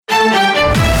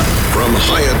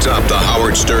atop the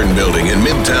Howard Stern building in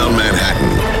Midtown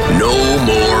Manhattan. No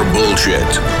more bullshit.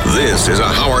 This is a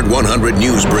Howard 100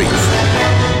 News Brief.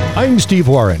 I'm Steve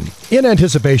Warren. In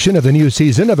anticipation of the new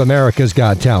season of America's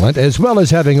Got Talent, as well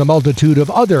as having a multitude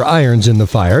of other irons in the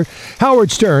fire,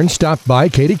 Howard Stern stopped by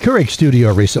Katie Couric's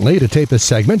studio recently to tape a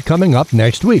segment coming up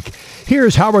next week.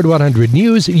 Here's Howard 100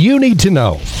 News You Need to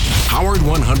Know. Howard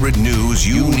 100 News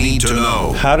You Need to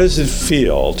Know. How does it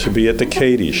feel to be at the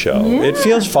Katie show? Yeah. It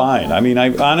feels fine. I mean, I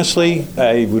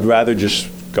would rather just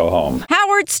go home.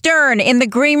 Howard Stern in the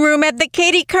green room at the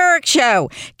Katie Couric show,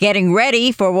 getting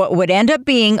ready for what would end up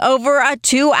being over a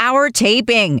 2-hour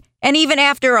taping. And even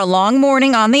after a long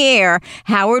morning on the air,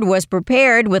 Howard was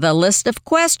prepared with a list of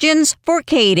questions for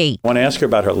Katie. I want to ask her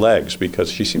about her legs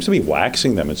because she seems to be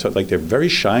waxing them. It's like they're very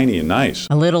shiny and nice.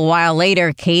 A little while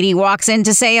later, Katie walks in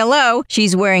to say hello.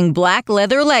 She's wearing black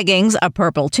leather leggings, a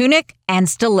purple tunic, and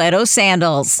stiletto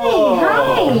sandals. Oh,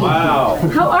 hi. Wow.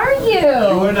 How are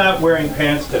you? We're not wearing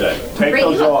pants today. Take Great,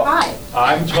 those you look off.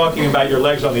 hot. I'm talking about your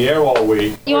legs on the air all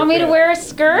week. You want me to wear a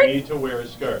skirt? You need to wear a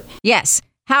skirt. Yes,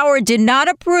 Howard did not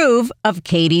approve of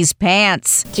Katie's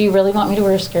pants. Do you really want me to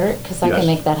wear a skirt? Because I Yes. can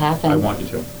make that happen. I want you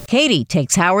to. Katie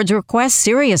takes Howard's request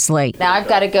seriously. Now I've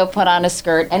got to go put on a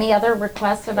skirt. Any other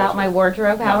requests about my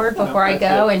wardrobe, Howard, before I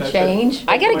go and change?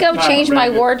 I got to go change my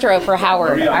wardrobe for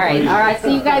Howard. All right.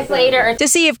 See you guys later. To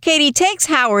see if Katie takes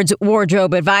Howard's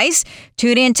wardrobe advice,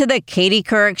 tune in to the Katie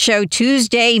Couric Show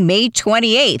Tuesday, May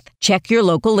 28th. Check your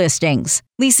local listings.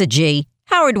 Lisa G.,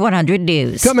 Howard 100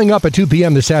 News. Coming up at 2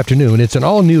 p.m. this afternoon, it's an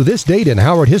all-new This Date in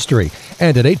Howard History.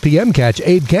 And at 8 p.m., catch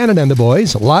Abe Cannon and the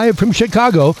boys live from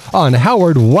Chicago on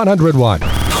Howard 101.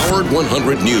 Howard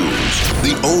 100 News,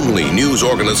 the only news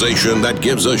organization that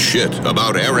gives a shit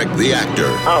about Eric the actor.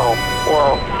 Oh,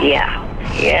 well, yeah.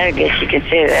 Yeah, I guess you could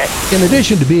say that. In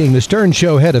addition to being the Stern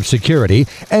Show head of security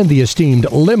and the esteemed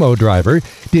limo driver,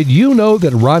 did you know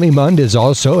that Ronnie Mund is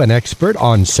also an expert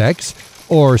on sex?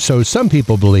 Or so some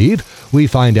people believe. We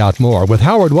find out more with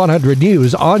Howard 100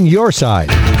 News on your side.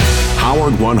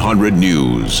 Howard 100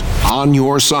 News, on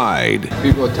your side.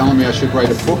 People are telling me I should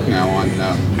write a book now on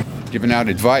giving out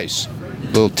advice,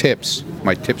 little tips.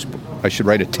 My tips book. I should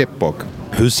write a tip book.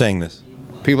 Who's saying this?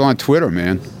 People on Twitter,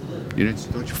 man.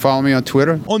 Don't you follow me on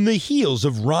Twitter? On the heels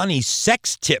of Ronnie's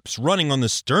sex tips running on the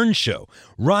Stern Show,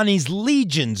 Ronnie's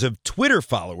legions of Twitter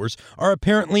followers are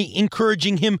apparently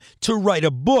encouraging him to write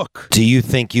a book. Do you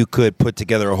think you could put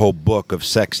together a whole book of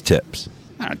sex tips?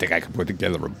 I don't think I could put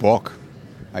together a book.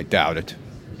 I doubt it.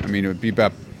 I mean, it would be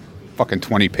about fucking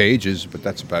 20 pages, but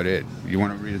that's about it. You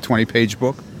want to read a 20-page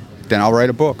book? Then I'll write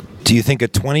a book. Do you think a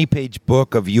 20-page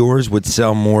book of yours would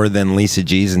sell more than Lisa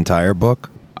G's entire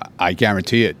book? I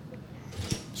guarantee it.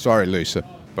 Sorry, Lisa,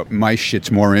 but my shit's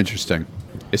more interesting.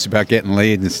 It's about getting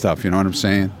laid and stuff, you know what I'm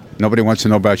saying? Nobody wants to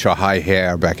know about your high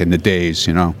hair back in the days,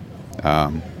 you know?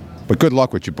 But good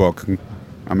luck with your book.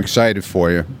 I'm excited for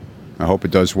you. I hope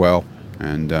it does well,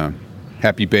 and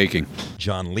happy baking.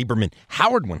 John Lieberman,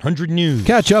 Howard 100 News.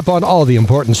 Catch up on all the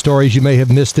important stories you may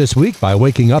have missed this week by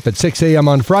waking up at 6 a.m.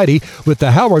 on Friday with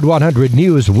the Howard 100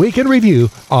 News Week in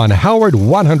Review on Howard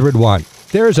 101.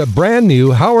 There's a brand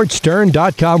new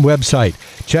howardstern.com website.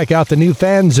 Check out the new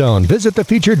fan zone, visit the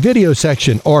featured video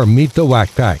section, or meet the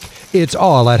Whack Pack. It's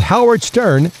all at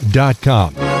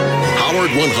howardstern.com.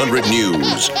 Howard 100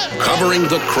 News, covering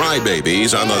the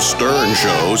crybabies on the Stern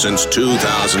Show since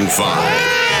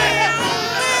 2005.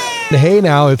 Hey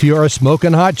now, if you're a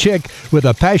smoking hot chick with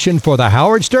a passion for the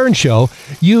Howard Stern Show,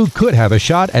 you could have a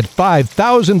shot at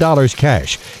 $5,000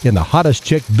 cash in the Hottest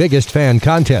Chick Biggest Fan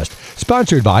Contest,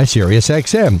 sponsored by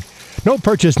SiriusXM. No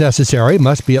purchase necessary,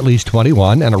 must be at least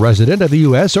 21 and a resident of the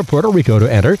U.S. or Puerto Rico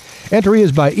to enter. Entry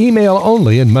is by email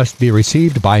only and must be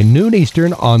received by noon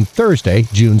Eastern on Thursday,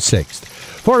 June 6th.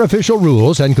 For official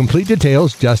rules and complete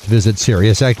details, just visit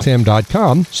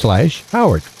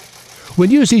SiriusXM.com/Howard. When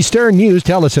you see Stern News,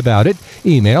 tell us about it.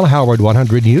 Email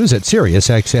Howard100News at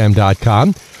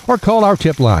SiriusXM.com or call our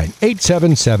tip line,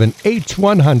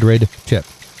 877-H100-TIP.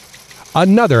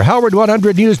 Another Howard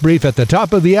 100 News Brief at the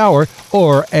top of the hour,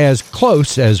 or as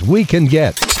close as we can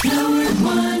get. Howard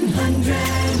 100.